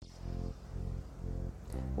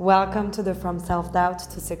Welcome to the From Self-Doubt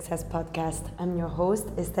to Success podcast. I'm your host,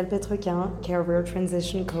 Estelle Petruquin, career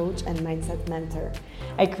transition coach and mindset mentor.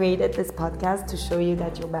 I created this podcast to show you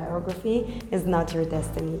that your biography is not your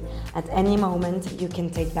destiny. At any moment, you can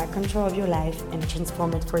take back control of your life and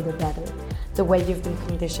transform it for the better. The way you've been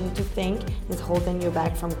conditioned to think is holding you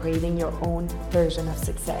back from creating your own version of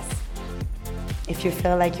success. If you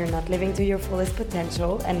feel like you're not living to your fullest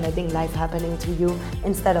potential and letting life happening to you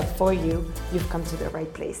instead of for you, you've come to the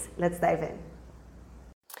right place. Let's dive in.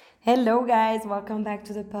 Hello guys, welcome back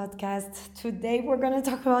to the podcast. Today we're going to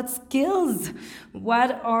talk about skills.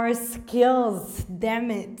 What are skills?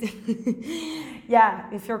 Damn it. Yeah,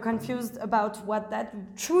 if you're confused about what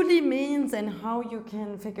that truly means and how you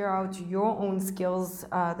can figure out your own skills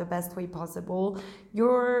the best way possible,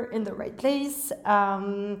 you're in the right place.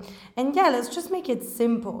 And yeah, let's just make it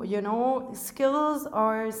simple. Skills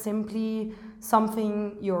are simply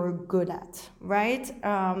something you're good at, right?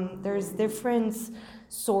 There's different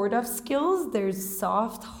sort of skills. There's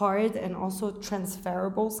soft, hard, and also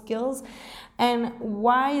transferable skills. And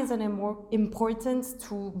why is it important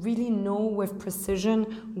to really know with precision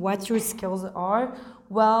what your skills are?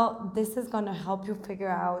 Well, this is going to help you figure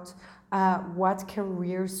out what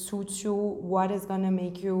career suits you, what is going to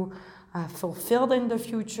make you fulfilled in the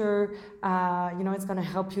future. It's going to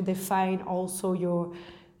help you define also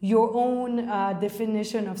your own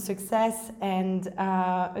definition of success. And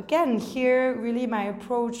again, here really my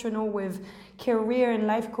approach, with career and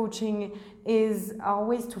life coaching is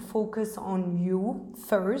always to focus on you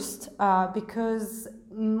first, because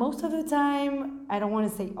most of the time, I don't want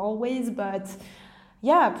to say always, but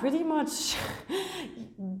yeah, pretty much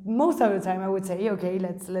most of the time I would say, okay,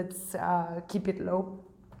 let's keep it low.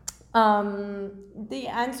 The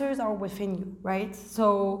answers are within you, right?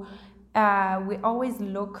 So we always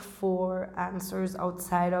look for answers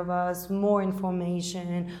outside of us, more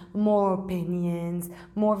information, more opinions,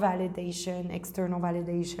 more validation, external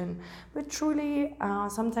validation. But truly,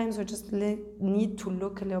 sometimes we just need to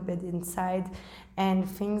look a little bit inside and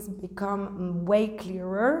things become way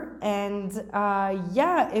clearer. And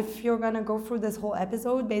if you're going to go through this whole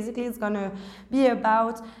episode, basically it's going to be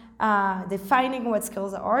about defining what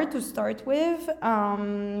skills are to start with,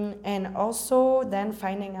 and also then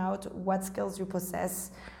finding out what skills you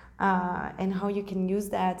possess and how you can use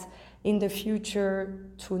that in the future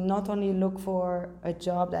to not only look for a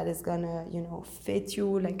job that is gonna fit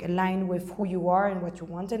you, like align with who you are and what you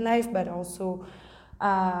want in life, but also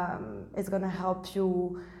it's gonna help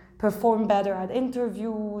you perform better at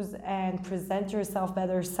interviews and present yourself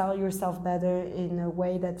better, sell yourself better in a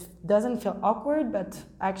way that doesn't feel awkward, but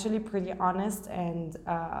actually pretty honest, and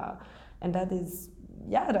that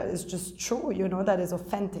is just true, that is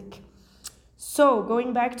authentic. So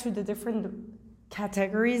going back to the different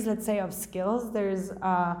categories, let's say, of skills, there's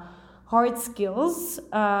hard skills,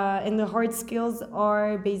 and the hard skills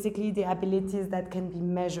are basically the abilities that can be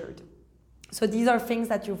measured. So these are things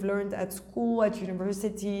that you've learned at school, at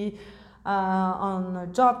university,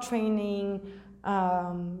 on job training,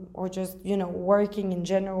 or just, working in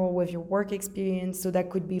general with your work experience. So that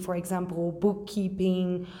could be, for example,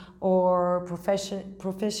 bookkeeping or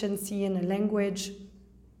proficiency in a language.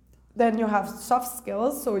 Then you have soft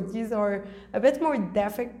skills. So these are a bit more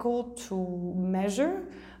difficult to measure.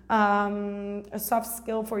 A soft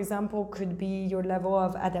skill, for example, could be your level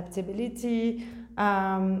of adaptability.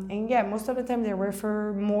 Most of the time they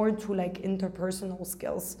refer more to like interpersonal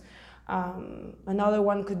skills. Another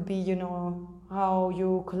one could be, how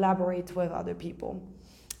you collaborate with other people.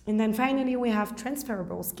 And then finally we have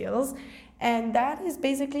transferable skills, and that is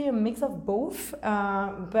basically a mix of both.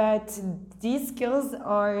 But these skills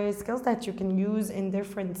are skills that you can use in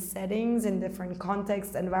different settings, in different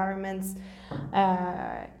contexts, environments,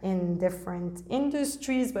 in different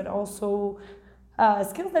industries, but also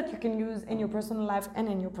skills that you can use in your personal life and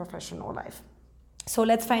in your professional life. So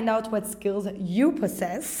let's find out what skills you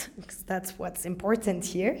possess, because that's what's important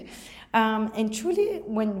here. And truly,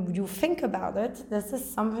 when you think about it, this is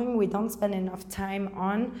something we don't spend enough time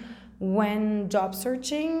on when job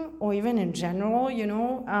searching, or even in general,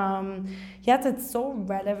 yet it's so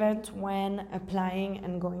relevant when applying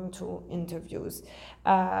and going to interviews.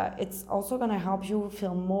 It's also going to help you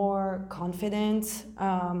feel more confident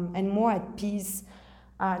and more at peace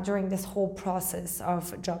during this whole process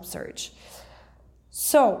of job search.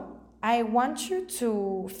 So I want you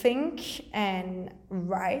to think and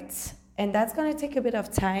write, and that's going to take a bit of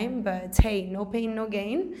time, but hey, no pain, no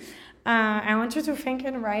gain. I want you to think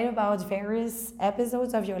and write about various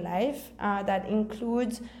episodes of your life that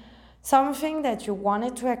include something that you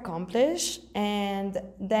wanted to accomplish, and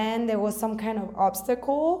then there was some kind of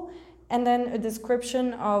obstacle, and then a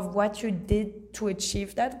description of what you did to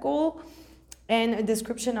achieve that goal, and a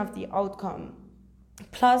description of the outcome,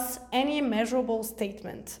 plus any measurable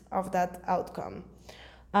statement of that outcome.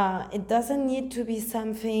 It doesn't need to be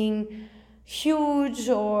something huge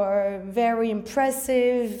or very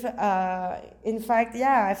impressive. In fact,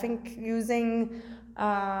 I think using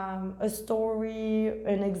a story,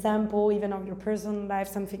 an example, even of your personal life,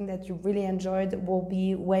 something that you really enjoyed, will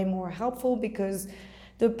be way more helpful, because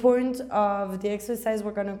the point of the exercise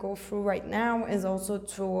we're going to go through right now is also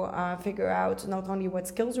to figure out not only what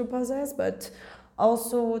skills you possess, but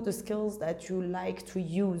also the skills that you like to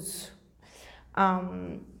use.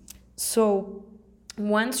 So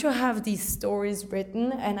once you have these stories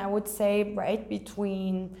written, and I would say write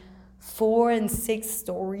between 4 and 6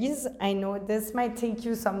 stories. I know this might take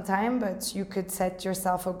you some time, but you could set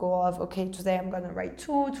yourself a goal of, okay, today I'm going to write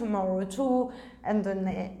 2, tomorrow 2, and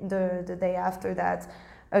the day after that,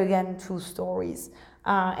 again, 2 stories.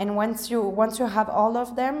 And once you have all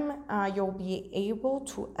of them, you'll be able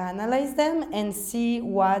to analyze them and see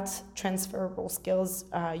what transferable skills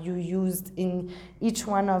you used in each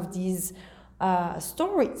one of these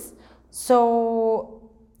stories. So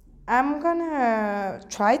I'm gonna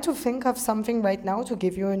try to think of something right now to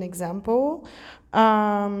give you an example.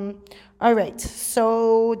 All right,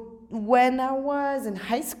 so when I was in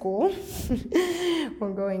high school,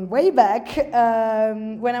 we're going way back.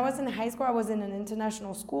 When I was in high school, I was in an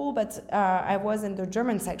international school, but I was in the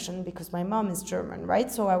German section because my mom is German, right?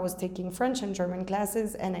 So I was taking French and German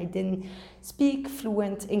classes, and I didn't speak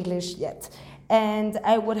fluent English yet. And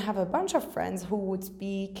I would have a bunch of friends who would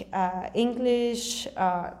speak English.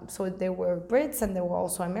 So they were Brits, and there were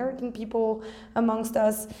also American people amongst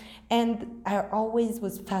us. And I always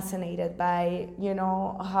was fascinated by,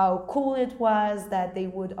 how cool it was that they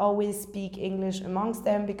would always speak English amongst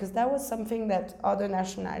them, because that was something that other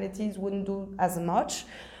nationalities wouldn't do as much.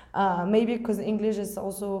 Maybe because English is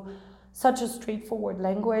also such a straightforward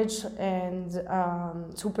language and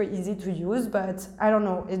super easy to use, but I don't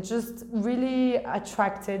know, it just really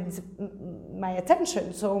attracted my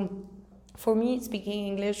attention. So for me, speaking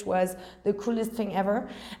English was the coolest thing ever,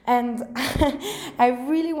 and I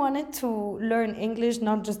really wanted to learn English,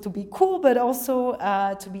 not just to be cool, but also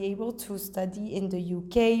to be able to study in the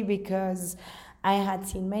UK, because I had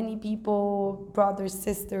seen many people, brothers,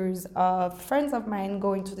 sisters, friends of mine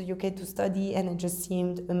going to the UK to study, and it just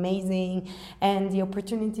seemed amazing. And the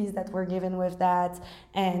opportunities that were given with that.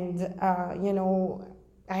 And,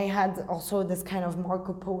 I had also this kind of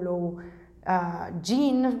Marco Polo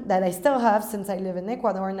gene that I still have since I live in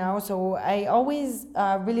Ecuador now. So I always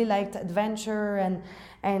really liked adventure and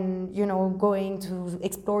going to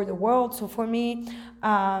explore the world. So for me,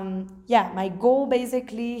 my goal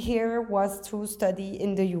basically here was to study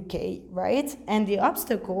in the UK, right? And the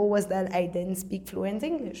obstacle was that I didn't speak fluent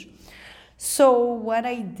English. So what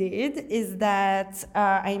I did is that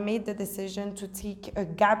I made the decision to take a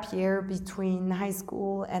gap year between high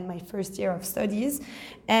school and my first year of studies,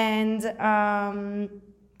 and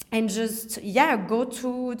just go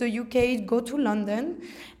to the UK, go to London,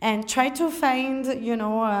 and try to find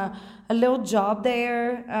a little job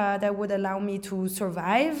there that would allow me to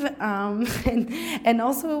survive, and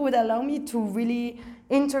also would allow me to really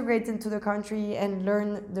integrate into the country and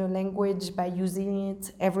learn the language by using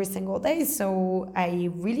it every single day. So I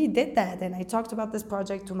really did that, and I talked about this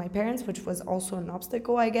project to my parents, which was also an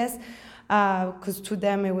obstacle, I guess, because to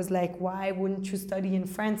them it was like, why wouldn't you study in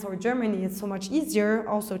France or Germany? It's so much easier,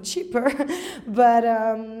 also cheaper.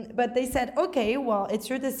 But they said, okay, well, it's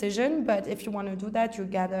your decision, but if you want to do that, you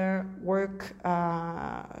gotta work,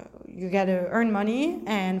 you gotta earn money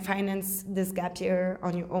and finance this gap year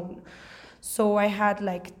on your own. So I had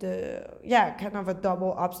kind of a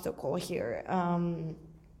double obstacle here.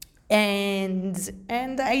 And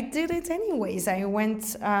I did it anyways. I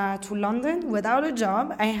went to London without a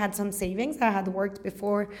job. I had some savings. I had worked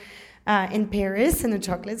before in Paris in a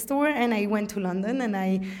chocolate store, and I went to London, and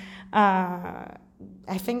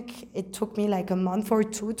I think it took me like a month or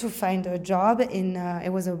 2 to find a job in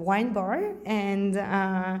it was a wine bar, and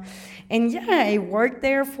I worked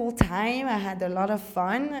there full time. I had a lot of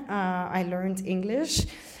fun. I learned English,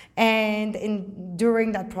 and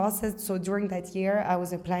during that process, so during that year, I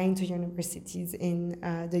was applying to universities in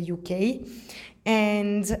the UK,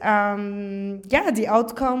 and the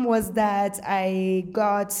outcome was that I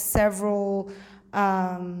got several,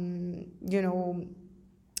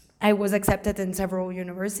 I was accepted in several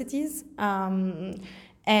universities, so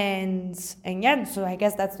I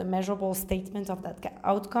guess that's the measurable statement of that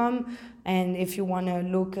outcome. And if you want to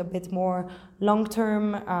look a bit more long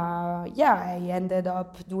term, I ended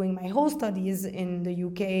up doing my whole studies in the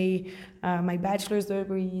UK, my bachelor's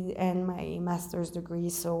degree and my master's degree.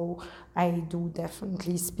 So I do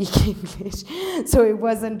definitely speak English. So it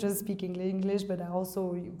wasn't just speaking English, but I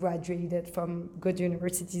also graduated from good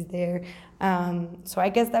universities there. So I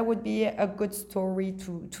guess that would be a good story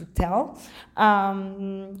to tell.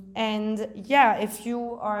 And yeah, if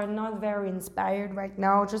you are not very inspired right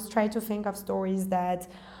now, just try to think of stories that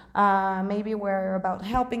maybe were about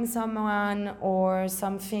helping someone, or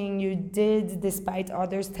something you did despite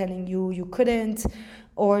others telling you you couldn't,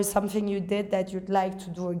 or something you did that you'd like to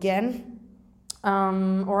do again,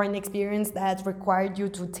 or an experience that required you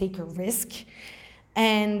to take a risk.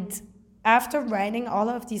 And after writing all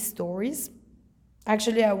of these stories,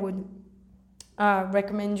 actually I would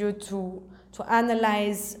recommend you to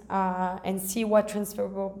analyze and see what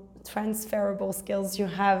transferable skills you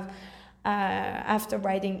have after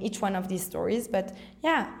writing each one of these stories. But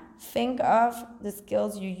yeah, think of the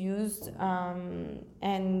skills you used,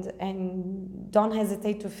 and don't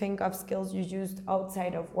hesitate to think of skills you used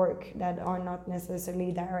outside of work that are not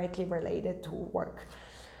necessarily directly related to work.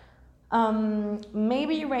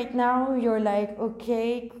 Maybe right now you're like,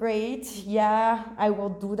 okay, great, yeah, I will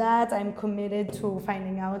do that. I'm committed to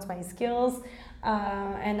finding out my skills,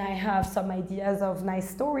 and I have some ideas of nice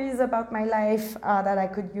stories about my life that I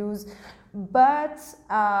could use. But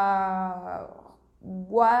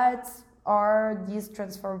what are these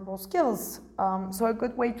transferable skills? So a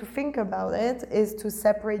good way to think about it is to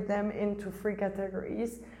separate them into 3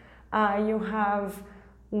 categories. You have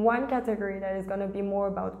one category that is going to be more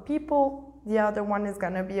about people. The other one is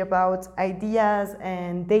going to be about ideas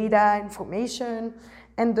and data, information.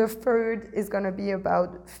 And the third is going to be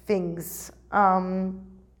about things.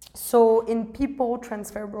 So in people,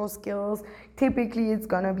 transferable skills, typically it's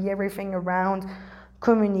going to be everything around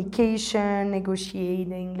communication,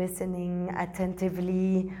 negotiating, listening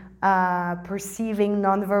attentively, perceiving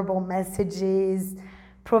nonverbal messages,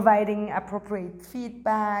 providing appropriate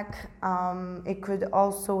feedback. It could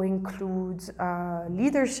also include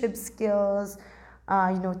leadership skills,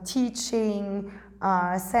 teaching,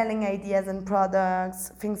 selling ideas and products,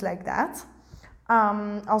 things like that.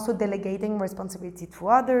 Also delegating responsibility to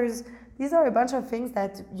others. These are a bunch of things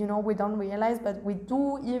that we don't realize, but we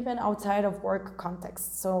do even outside of work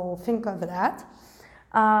context. So think of that.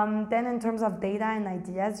 Then in terms of data and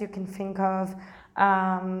ideas, you can think of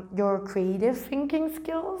your creative thinking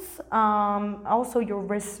skills, also your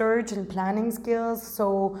research and planning skills.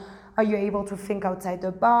 So are you able to think outside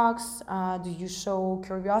the box? Do you show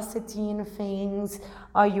curiosity in things?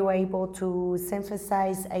 Are you able to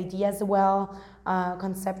synthesize ideas well,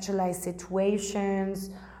 conceptualize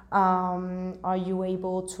situations? Are you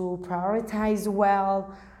able to prioritize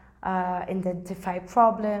well, identify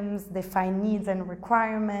problems, define needs and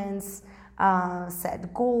requirements,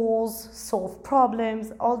 set goals, solve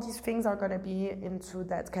problems? All these things are going to be into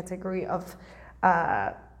that category of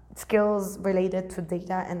skills related to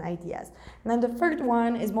data and ideas. And then the third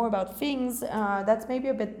one is more about things. That's maybe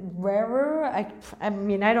a bit rarer. I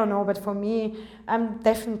mean, I don't know, but for me, I'm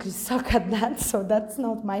definitely suck at that. So that's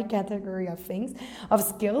not my category of things, of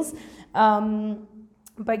skills.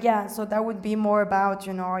 But yeah, so that would be more about,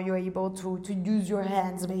 are you able to use your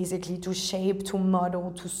hands basically to shape, to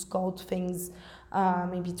model, to sculpt things,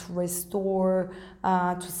 maybe to restore,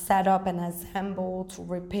 to set up and assemble, to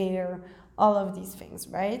repair, all of these things,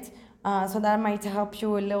 right? So that might help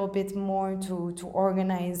you a little bit more to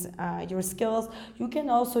organize your skills. You can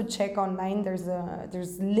also check online.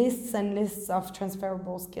 There's lists and lists of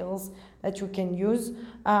transferable skills that you can use.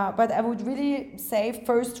 But I would really say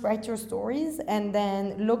first write your stories and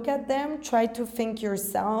then look at them. Try to think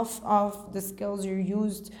yourself of the skills you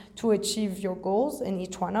used to achieve your goals in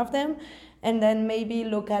each one of them. And then maybe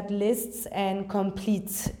look at lists and complete,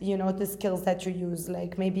 the skills that you use.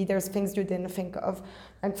 Like maybe there's things you didn't think of.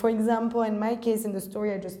 Like for example, in my case, in the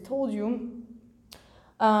story I just told you,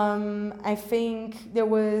 I think there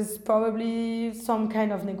was probably some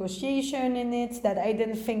kind of negotiation in it that I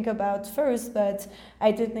didn't think about first, but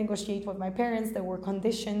I did negotiate with my parents. There were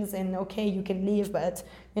conditions and okay, you can leave, but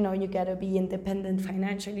you gotta be independent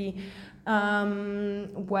financially.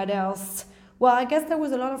 What else? Well, I guess there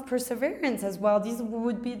was a lot of perseverance as well. This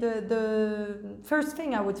would be the first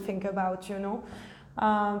thing I would think about,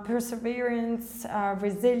 perseverance,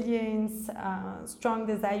 resilience, strong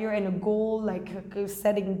desire, and a goal, like a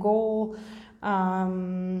setting goal.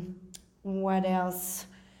 What else?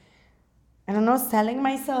 I don't know, selling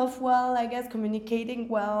myself well, I guess, communicating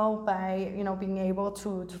well by, being able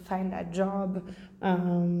to find a job.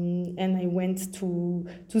 And I went to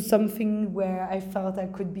something where I felt I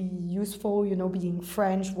could be useful, being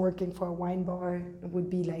French, working for a wine bar. It would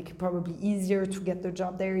be like probably easier to get the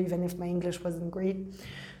job there, even if my English wasn't great.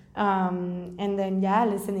 And then,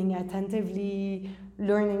 listening attentively,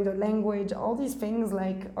 learning the language, all these things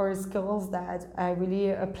are skills that I really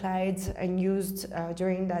applied and used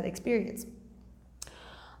during that experience.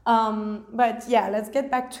 But let's get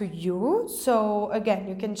back to you. So again,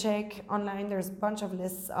 you can check online. There's a bunch of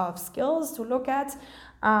lists of skills to look at.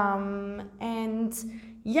 Once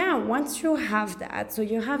you have that, so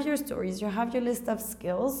you have your stories, you have your list of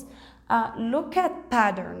skills, look at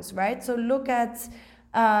patterns, right? So look at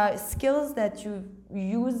skills that you're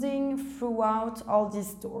using throughout all these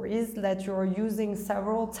stories, that you're using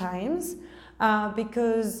several times,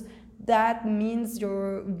 because that means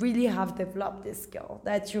you really have developed this skill,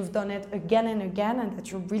 that you've done it again and again, and that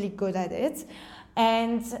you're really good at it.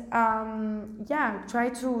 And try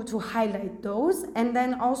to highlight those, and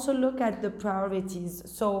then also look at the priorities.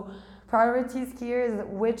 So priorities here is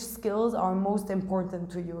which skills are most important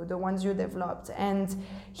to you, the ones you developed. And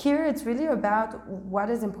here it's really about what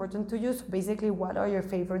is important to you. So basically, what are your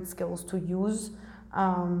favorite skills to use?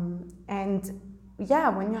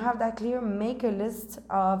 When you have that clear, make a list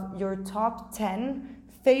of your top 10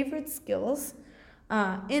 favorite skills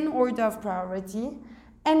in order of priority.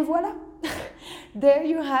 And voila, there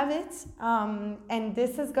you have it. And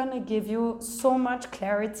this is going to give you so much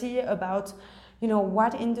clarity about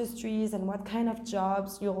what industries and what kind of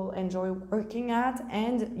jobs you'll enjoy working at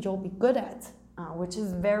and you'll be good at, which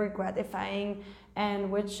is very gratifying,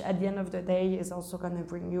 and which at the end of the day is also going to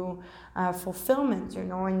bring you fulfillment,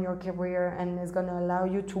 in your career, and is going to allow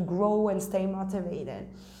you to grow and stay motivated.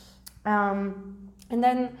 And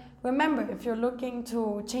then remember, if you're looking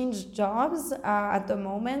to change jobs at the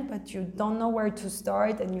moment, but you don't know where to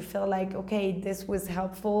start, and you feel like, okay, this was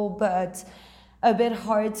helpful, but a bit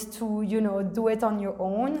hard to, do it on your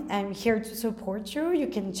own, I'm here to support you. You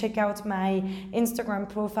can check out my Instagram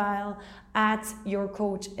profile at Your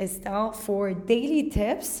Coach Estelle for daily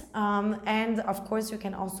tips. And of course, you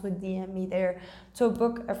can also DM me there to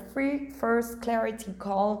book a free first clarity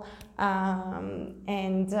call. At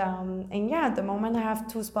the moment I have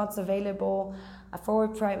 2 spots available for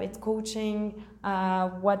private coaching.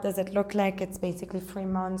 What does it look like? It's basically 3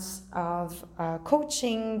 months of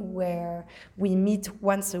coaching where we meet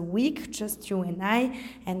once a week, just you and I,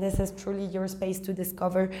 and this is truly your space to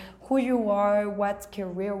discover who you are, what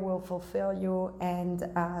career will fulfill you, and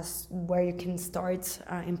where you can start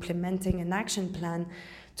implementing an action plan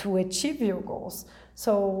to achieve your goals.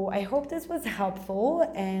 So I hope this was helpful,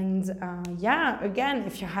 and again,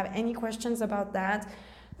 if you have any questions about that,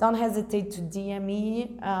 don't hesitate to DM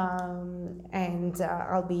me, and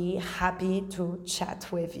I'll be happy to chat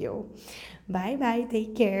with you. Bye bye,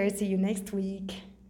 take care, see you next week.